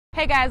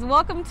Hey guys,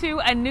 welcome to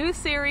a new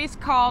series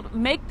called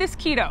Make This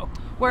Keto,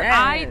 where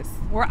Yes.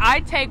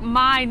 I take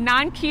my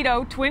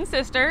non-keto twin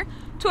sister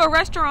to a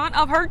restaurant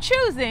of her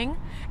choosing,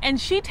 and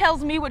she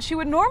tells me what she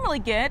would normally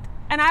get,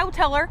 and I will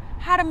tell her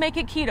how to make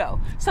it keto.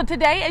 So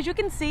today, as you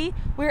can see,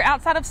 we're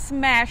outside of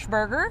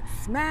Smashburger.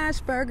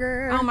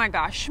 Smashburger. Oh my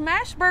gosh,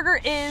 Smashburger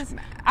is,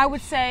 I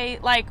would say,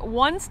 like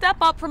one step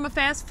up from a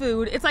fast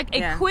food. It's like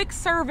a quick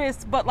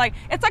service, but like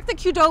it's like the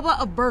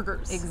Qdoba of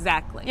burgers.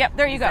 Exactly. Yep,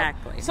 there you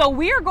Exactly. go. So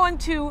we are going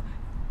to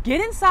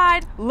get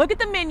inside, look at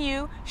the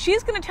menu.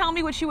 She's going to tell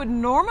me what she would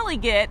normally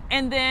get,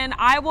 and then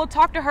I will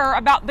talk to her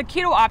about the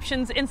keto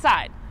options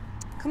inside.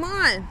 Come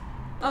on.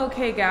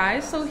 Okay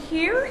guys, so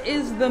here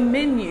is the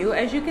menu.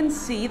 As you can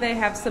see, they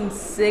have some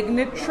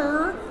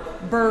signature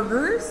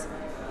burgers.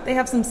 They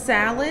have some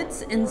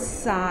salads and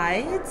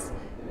sides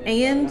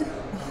and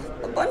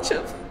a bunch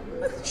of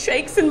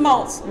shakes and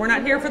malts. We're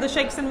not here for the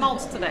shakes and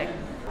malts today.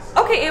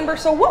 Okay, Amber,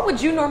 so what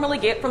would you normally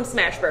get from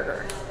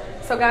Smashburger?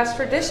 So guys,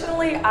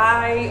 traditionally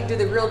I do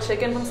the grilled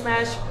chicken from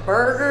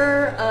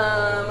Smashburger.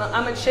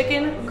 I'm a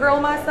chicken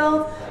girl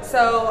myself,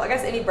 so I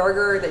guess any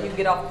burger that you can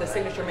get off the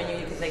signature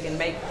menu, they can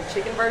make the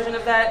chicken version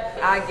of that.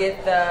 I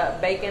get the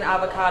bacon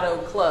avocado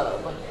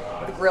club,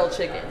 the grilled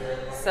chicken.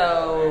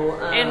 So,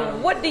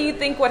 and what do you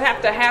think would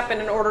have to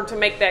happen in order to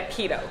make that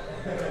keto?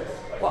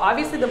 well,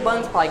 obviously the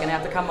bun's probably gonna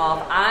have to come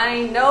off.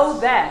 I know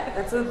that.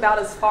 That's about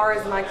as far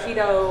as my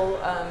keto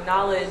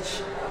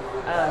knowledge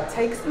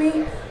takes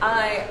me.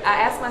 I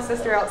asked my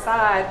sister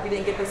outside, we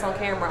didn't get this on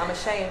camera, I'm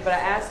ashamed, but I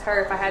asked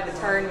her if I had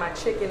to turn my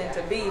chicken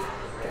into beef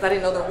because I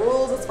didn't know the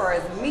rules as far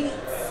as meats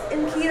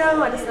in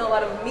keto. I just know a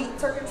lot of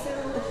meats are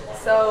consumed.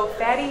 So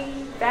fat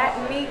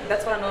meat,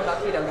 that's what I know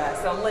about keto, guys,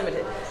 so I'm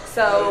limited.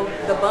 So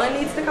the bun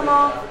needs to come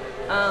off,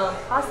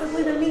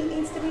 possibly the meat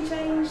needs to be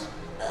changed.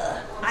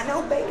 I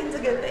know bacon's a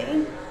good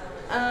thing.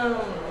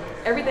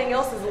 Everything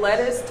else is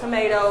lettuce,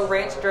 tomato,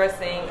 ranch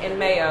dressing, and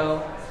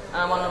mayo.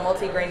 On a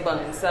multi-grain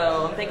bun.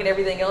 So I'm thinking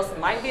everything else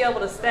might be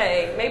able to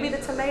stay. Maybe the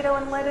tomato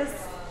and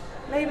lettuce,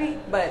 maybe.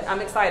 But I'm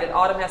excited.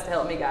 Autumn has to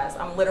help me, guys.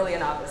 I'm literally a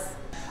novice.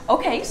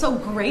 Okay, so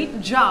great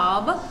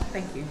job.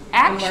 Thank you.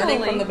 Actually,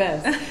 I'm learning from the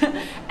best.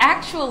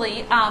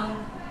 Actually,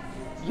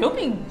 you'll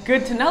be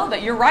good to know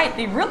that you're right.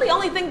 The really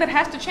only thing that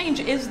has to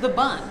change is the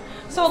bun.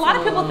 So a lot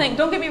of people think,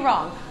 don't get me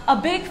wrong, a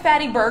big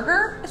fatty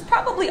burger is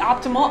probably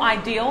optimal,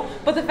 ideal,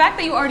 but the fact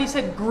that you already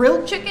said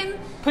grilled chicken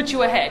puts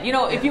you ahead. You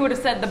know, if you would have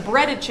said the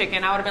breaded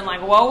chicken, I would have been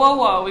like, whoa, whoa,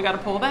 whoa, we got to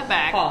pull that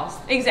back. Pause.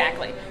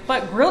 Exactly.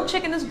 But grilled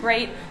chicken is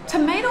great.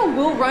 Tomato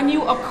will run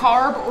you a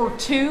carb or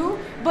two,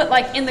 but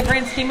like in the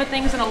grand scheme of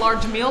things in a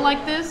large meal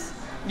like this,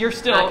 you're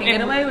still I can get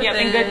away with in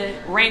it. good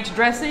ranch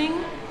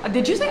dressing.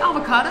 Did you say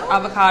avocado?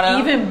 Avocado.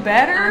 Even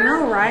better. I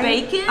know, right?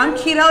 Bacon. I'm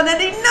keto and I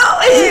didn't know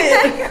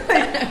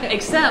it.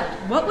 Except,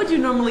 what would you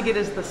normally get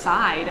as the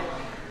side?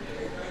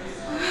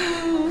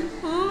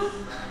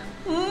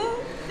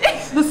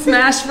 The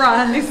smash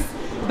fries.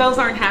 Those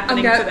aren't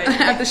happening today. I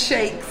have to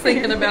shake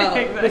thinking about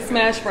the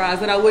smash fries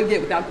that I would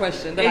get without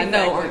question that I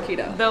know aren't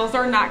keto. Those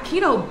are not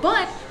keto,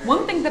 but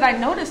one thing that I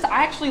noticed,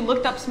 I actually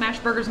looked up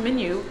Smashburger's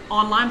menu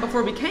online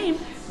before we came.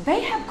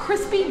 They have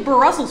crispy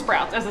Brussels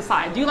sprouts as a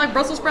side. Do you like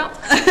Brussels sprouts?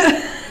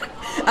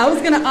 I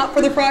was gonna opt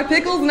for the fried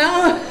pickles.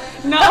 No,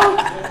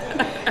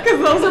 because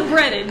those are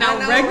breaded. Now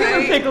know, regular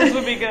right? pickles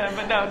would be good,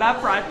 but no,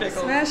 not fried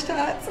pickles. smash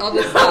tots. I'll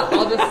just stop.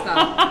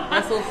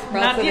 Brussels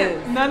sprouts it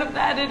is. None of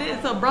that it is.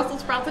 So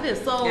Brussels sprouts it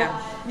is. So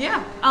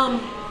yeah.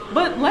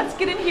 But let's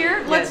get in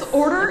here. Let's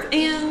order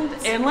and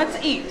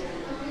let's eat.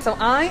 So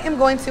I am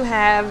going to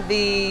have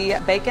the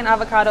bacon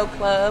avocado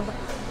club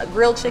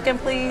grilled chicken,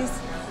 please.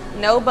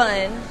 No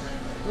bun.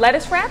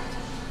 Lettuce wrapped?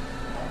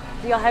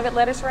 Do y'all have it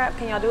lettuce wrapped?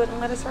 Can y'all do it in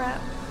lettuce wrap?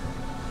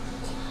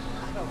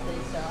 I don't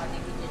think so. I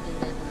think you just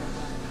did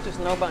that. Just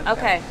no bun.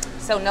 Okay,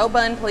 so no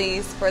bun,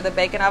 please, for the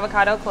bacon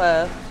avocado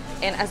club.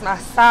 And as my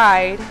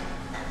side,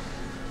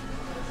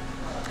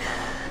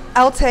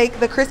 I'll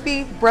take the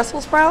crispy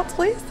Brussels sprouts,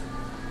 please.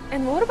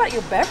 And what about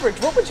your beverage?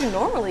 What would you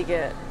normally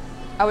get?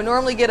 I would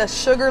normally get a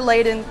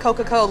sugar-laden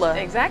Coca-Cola.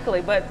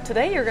 Exactly, but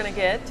today you're gonna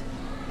get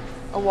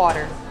A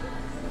water.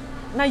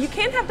 Now you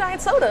can have diet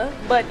soda,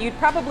 but you'd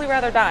probably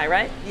rather die,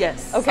 right?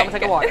 Yes. Okay, So I'm gonna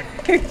take a water.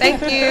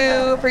 Thank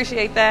you.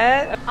 Appreciate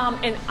that.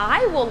 And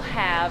I will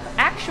have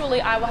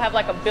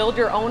like a build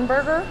your own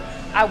burger.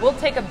 I will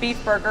take a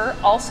beef burger,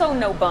 also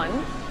no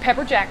bun.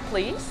 Pepper jack,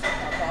 please.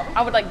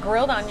 I would like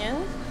grilled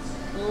onion,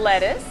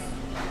 lettuce,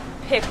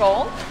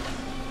 pickle,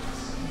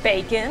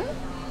 bacon.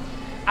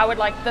 I would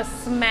like the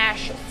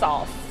smash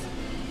sauce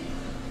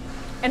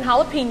and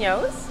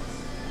jalapenos.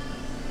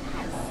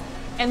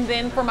 And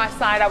then for my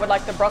side, I would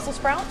like the Brussels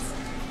sprouts,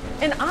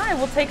 and I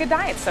will take a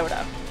diet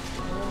soda.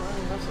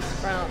 Brussels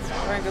sprouts,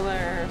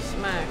 regular,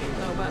 smash,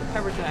 no bun,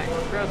 pepper jack,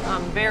 grilled.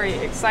 I'm very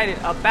excited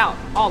about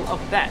all of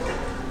that.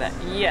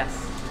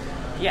 Yes,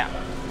 yeah,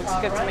 looks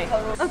good to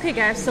me. Okay,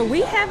 guys, so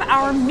we have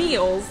our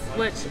meals.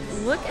 Which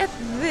look at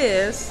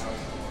this.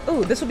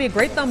 Oh, this would be a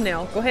great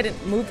thumbnail. Go ahead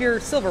and move your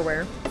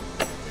silverware,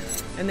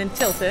 and then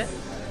tilt it,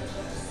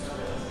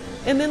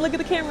 and then look at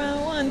the camera.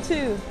 1,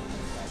 2.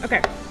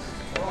 Okay.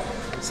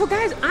 So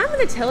guys, I'm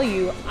gonna tell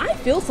you, I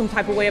feel some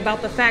type of way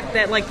about the fact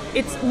that like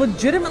it's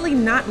legitimately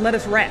not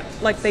lettuce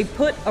wrapped. Like they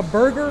put a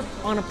burger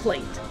on a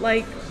plate.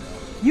 Like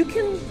you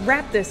can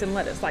wrap this in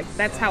lettuce. Like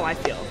that's how I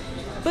feel.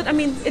 But I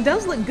mean, it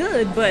does look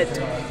good, but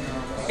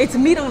it's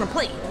meat on a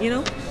plate, you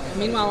know?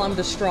 Meanwhile, I'm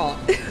distraught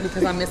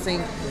because I'm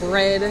missing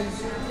bread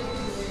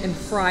and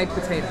fried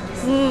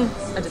potatoes.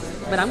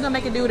 But I'm gonna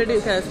make it do what it do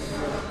because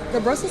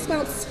the Brussels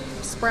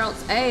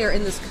sprouts are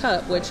in this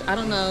cup, which I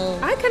don't know.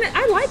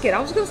 I like it. I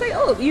was gonna say,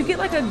 oh, you get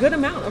like a good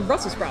amount of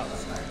Brussels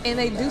sprouts. And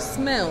they do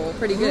smell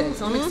pretty good,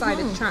 so I'm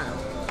excited to try them.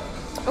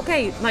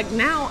 Okay, like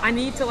now I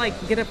need to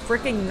like get a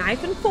freaking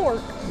knife and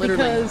fork.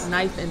 Literally, because...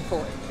 knife and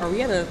fork. Are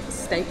we at a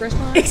steak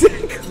restaurant?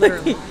 Exactly.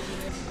 Literally.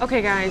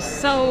 Okay guys,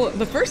 so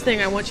the first thing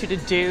I want you to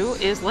do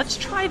is let's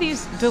try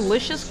these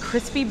delicious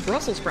crispy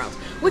Brussels sprouts.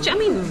 Which I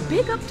mean,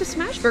 big up to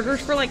Smashburgers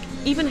for like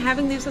even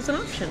having these as an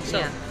option. So.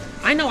 Yeah.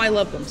 I know I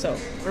love them, so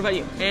what about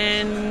you?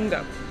 And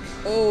go.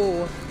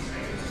 Oh.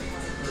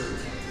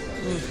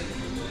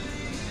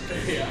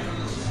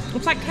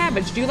 Looks like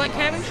cabbage. Do you like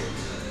cabbage?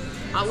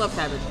 I love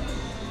cabbage.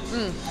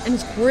 And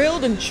it's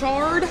grilled and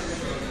charred.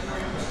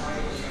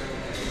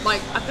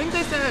 Like, I think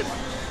they said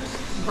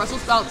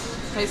Brussels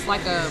sprouts taste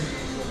like a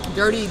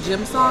dirty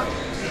gym sock.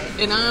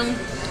 And I'm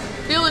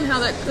feeling how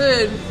that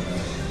could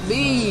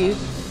be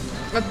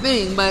a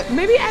thing, but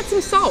Maybe add some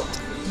salt.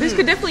 This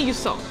could definitely use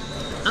salt.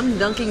 I'm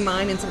dunking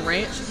mine in some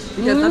ranch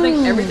because I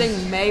think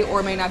everything may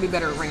or may not be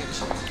better at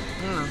ranch.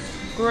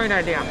 Great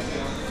idea.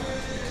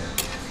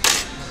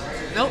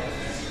 Nope.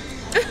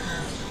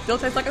 Still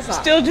tastes like a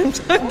sock. Still Jim.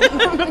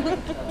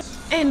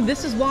 And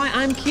this is why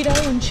I'm keto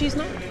and she's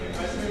not.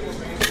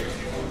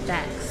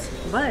 Facts.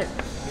 But,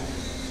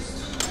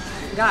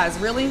 guys,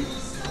 really,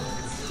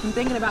 I'm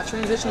thinking about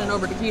transitioning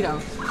over to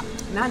keto.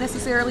 Not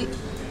necessarily.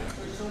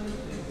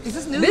 Is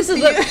this news to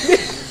you?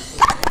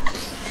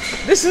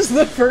 This is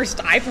the first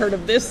I've heard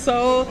of this,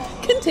 so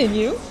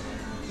continue.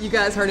 You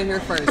guys heard it here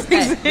first.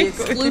 Exactly. Hey,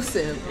 the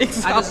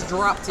exclusive. I just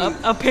dropped to you.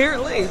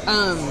 Apparently.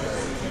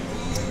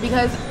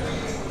 Because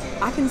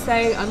I can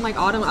say, unlike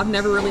Autumn, I've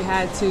never really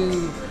had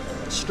to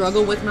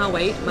struggle with my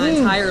weight my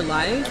entire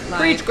life. Like,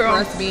 Preach, girl.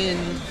 For us being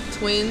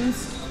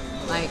twins,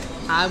 like,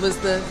 I was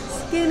the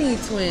skinny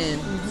twin.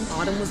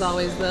 Autumn was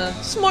always the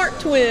Smart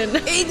twin.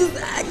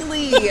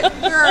 exactly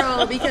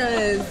girl,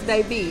 because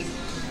they beat.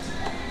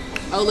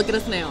 Oh, look at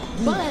us now.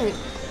 But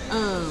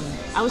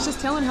I was just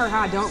telling her how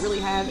I don't really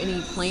have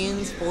any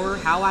plans for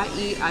how I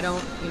eat. I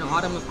don't,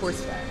 Autumn, of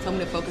course, told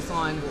me to focus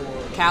on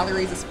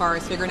calories as far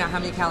as figuring out how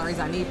many calories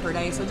I need per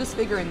day. So just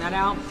figuring that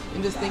out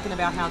and just thinking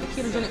about how the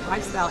ketogenic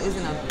lifestyle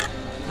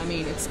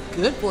it's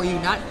good for you,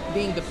 not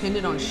being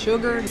dependent on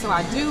sugar. So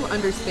I do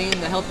understand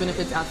the health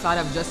benefits outside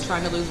of just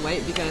trying to lose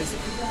weight because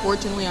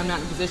fortunately I'm not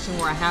in a position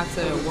where I have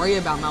to worry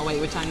about my weight,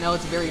 which I know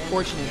it's very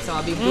fortunate. So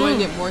I'll be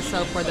doing it more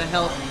so for the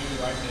health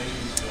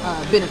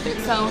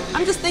benefits. So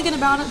I'm just thinking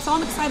about it. So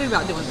I'm excited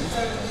about doing this.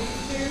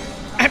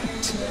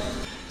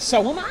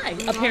 So am I,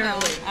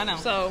 apparently. I know.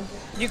 So,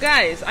 you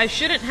guys, I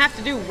shouldn't have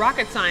to do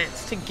rocket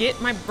science to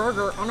get my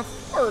burger on a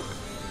fork.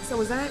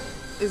 So is that?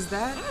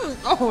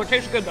 Oh, it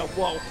tastes good though.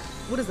 Whoa.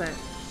 What is that?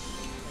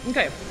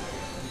 Okay.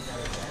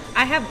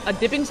 I have a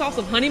dipping sauce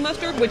of honey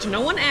mustard, which no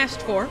one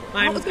asked for.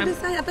 I was going to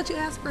say, I thought you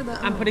asked for the...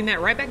 I'm putting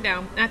that right back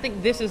down. And I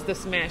think this is the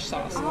smash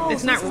sauce. Oh,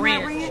 it's so not this is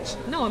ranch. not ranch?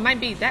 No,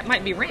 that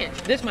might be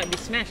ranch. This might be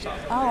smash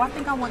sauce. Oh, I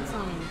think I want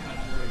some...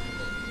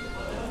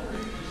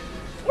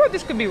 Or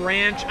this could be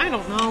ranch. I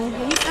don't know.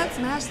 Yeah, he said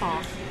smash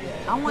sauce.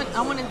 I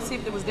wanted to see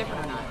if it was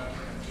different or not.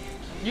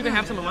 You can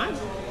have some of mine.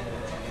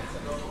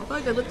 I feel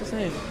like they look the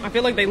same. I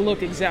feel like they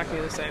look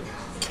exactly the same.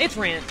 It's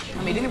ranch.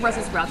 I'm eating the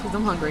Brussels sprouts because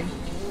I'm hungry.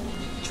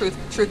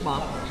 Truth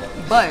bomb.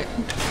 But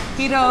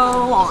keto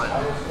on.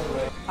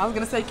 I was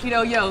gonna say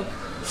keto yo.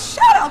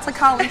 Shout out to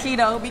Colin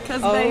Keto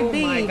because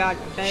baby. Oh my God,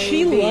 baby.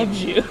 she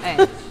loves you.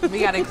 Hey, we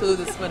gotta include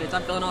this footage.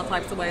 I'm feeling all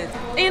types of ways.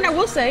 And I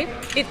will say,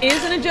 it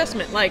is an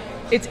adjustment. Like,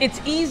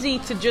 it's easy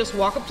to just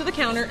walk up to the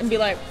counter and be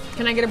like,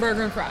 can I get a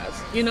burger and fries?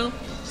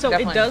 So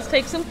Definitely. It does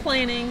take some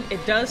planning.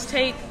 It does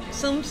take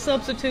some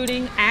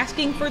substituting,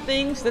 asking for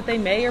things that they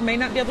may or may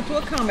not be able to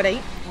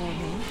accommodate.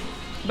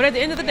 But at the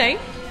end of the day,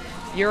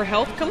 your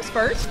health comes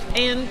first,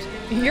 and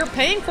you're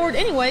paying for it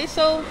anyway,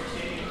 so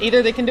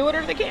either they can do it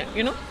or they can't,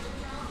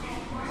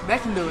 They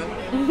can do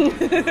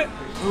it.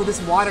 Oh,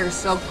 this water is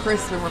so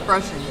crisp and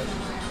refreshing.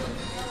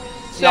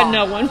 Said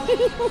no one.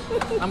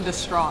 I'm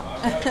distraught.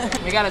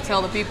 We gotta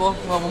tell the people,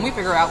 well, when we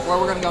figure out where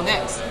we're gonna go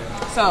next.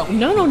 So,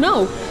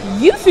 No.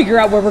 You figure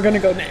out where we're going to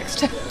go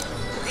next.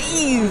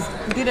 please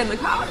get in the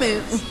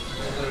comments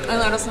and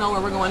let us know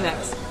where we're going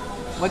next.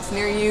 What's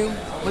near you?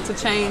 What's a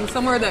chain?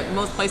 Somewhere that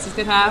most places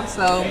could have,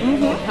 so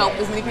help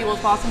as many people as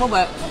possible.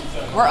 But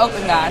we're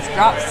open, guys.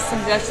 Drop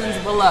suggestions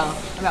below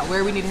about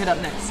where we need to hit up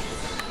next.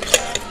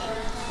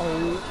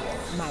 Oh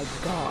my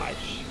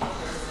gosh.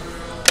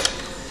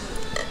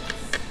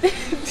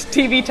 It's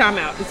TV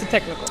timeout. It's a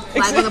technical.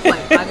 Flag on the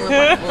plate. Flag on the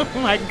plate.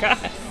 Oh my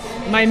God.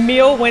 My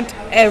meal went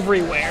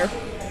everywhere.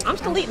 I'm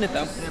still eating it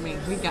though. I mean,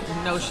 we got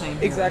no shame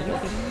here. Exactly.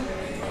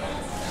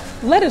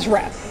 lettuce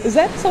wrap. Is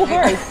that so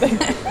hard?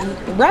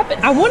 Wrap it.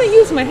 I want to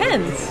use my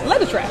hands.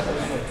 Lettuce wrap.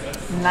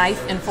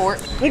 Knife and fork.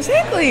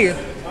 Exactly.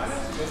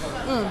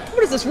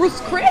 What is this,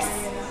 Ruth's Chris?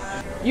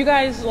 You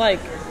guys, like,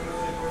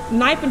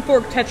 knife and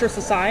fork Tetris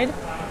aside,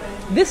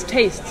 this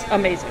tastes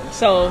amazing.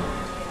 So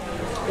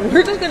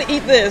we're just gonna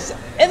eat this,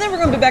 and then we're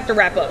gonna be back to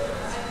wrap up.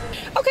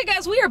 Okay,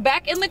 guys, we are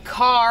back in the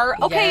car.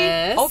 Okay,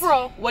 yes.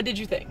 Overall, what did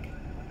you think?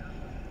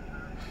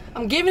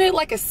 I'm giving it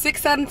like a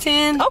 6 out of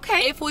 10.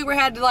 Okay. If we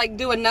had to like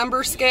do a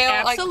number scale.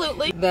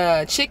 Absolutely. Like,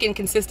 the chicken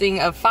consisting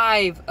of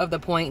 5 of the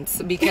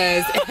points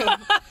because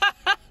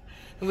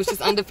it was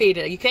just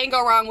undefeated. You can't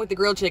go wrong with the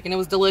grilled chicken. It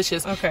was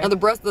delicious. Okay. Now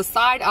the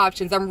side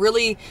options, I'm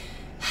really,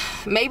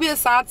 maybe the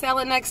side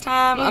salad next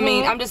time. I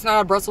mean, I'm just not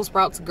a Brussels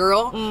sprouts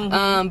girl,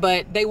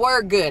 but they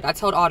were good. I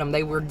told Autumn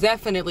they were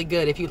definitely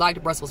good if you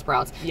liked Brussels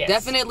sprouts. Yes.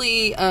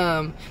 Definitely,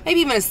 maybe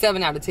even a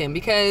 7 out of 10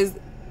 because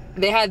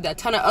they had a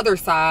ton of other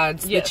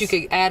sides that you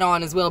could add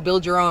on as well,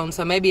 build your own.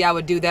 So maybe I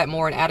would do that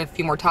more and add a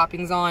few more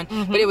toppings on.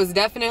 But it was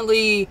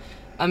definitely,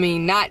 I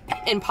mean, not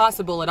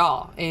impossible at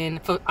all. And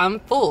I'm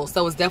full,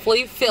 so it's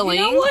definitely filling.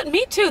 You know what?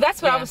 Me too.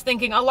 That's what I was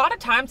thinking. A lot of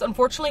times,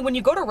 unfortunately, when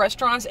you go to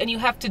restaurants and you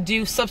have to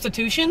do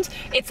substitutions,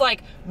 it's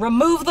like,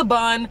 remove the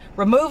bun,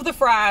 remove the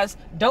fries,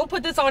 don't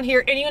put this on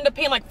here, and you end up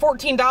paying like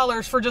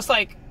 $14 for just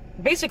like,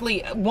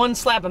 basically one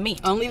slab of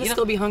meat. Only to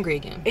still be hungry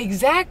again.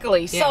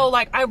 Exactly. Yeah. So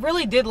like, I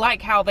really did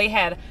like how they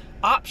had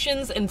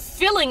options and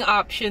filling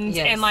options,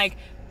 and like,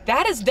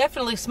 that is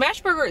definitely,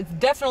 Smashburger is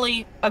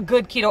definitely a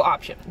good keto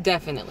option.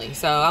 Definitely.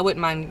 So I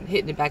wouldn't mind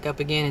hitting it back up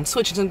again and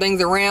switching some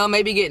things around.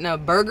 Maybe getting a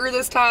burger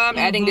this time,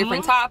 adding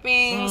different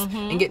toppings,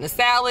 and getting a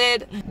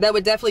salad. That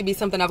would definitely be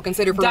something I would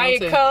consider for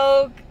Diet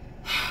Coke.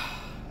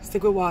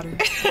 Stick with water.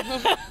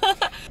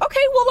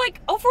 Okay, well, like,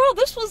 overall,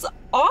 this was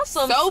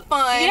awesome. So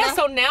fun. Yeah,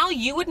 so now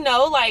you would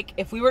know, like,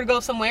 if we were to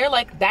go somewhere,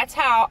 like, that's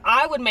how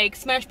I would make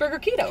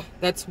Smashburger Keto.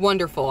 That's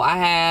wonderful. I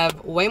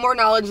have way more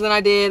knowledge than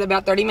I did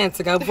about 30 minutes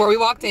ago before we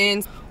walked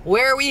in.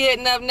 Where are we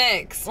hitting up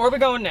next? Where are we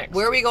going next?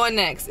 Where are we going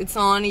next? It's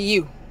on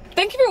you.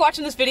 Thank you for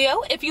watching this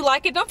video. If you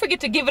like it, don't forget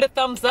to give it a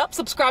thumbs up.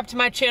 Subscribe to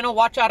my channel,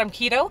 Watch Autumn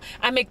Keto.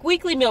 I make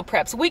weekly meal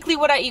preps, weekly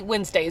what I eat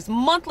Wednesdays,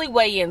 monthly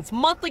weigh-ins,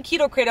 monthly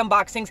keto crate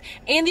unboxings,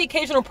 and the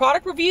occasional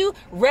product review,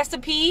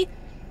 recipe,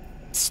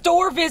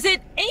 store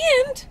visit,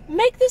 and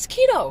make this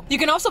keto. You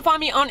can also find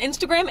me on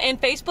Instagram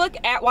and Facebook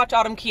at Watch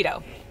Autumn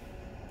Keto.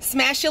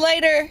 Smash you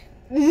later.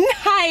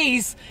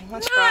 Nice. I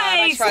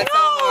tried so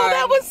hard.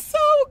 That was so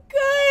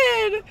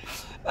good.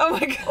 Oh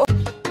my God.